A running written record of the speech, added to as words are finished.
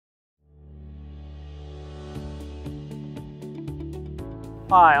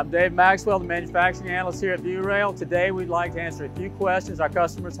Hi, I'm Dave Maxwell, the manufacturing analyst here at Viewrail. Today we'd like to answer a few questions our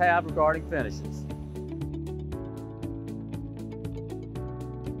customers have regarding finishes.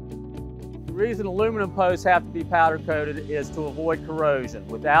 The reason aluminum posts have to be powder coated is to avoid corrosion.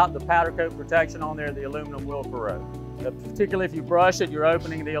 Without the powder coat protection on there, the aluminum will corrode. Particularly if you brush it, you're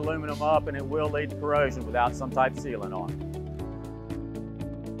opening the aluminum up and it will lead to corrosion without some type of sealant on it.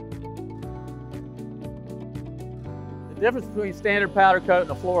 The difference between standard powder coat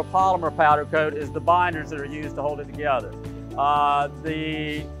and a fluoropolymer powder coat is the binders that are used to hold it together.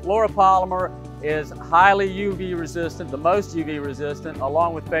 The fluoropolymer is highly UV resistant, the most UV resistant,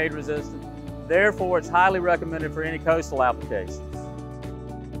 along with fade resistant. Therefore, it's highly recommended for any coastal applications.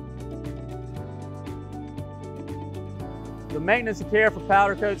 The maintenance and care for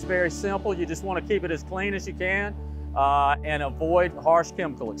powder coat is very simple. You just want to keep it as clean as you can and avoid harsh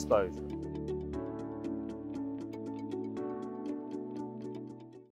chemical exposure.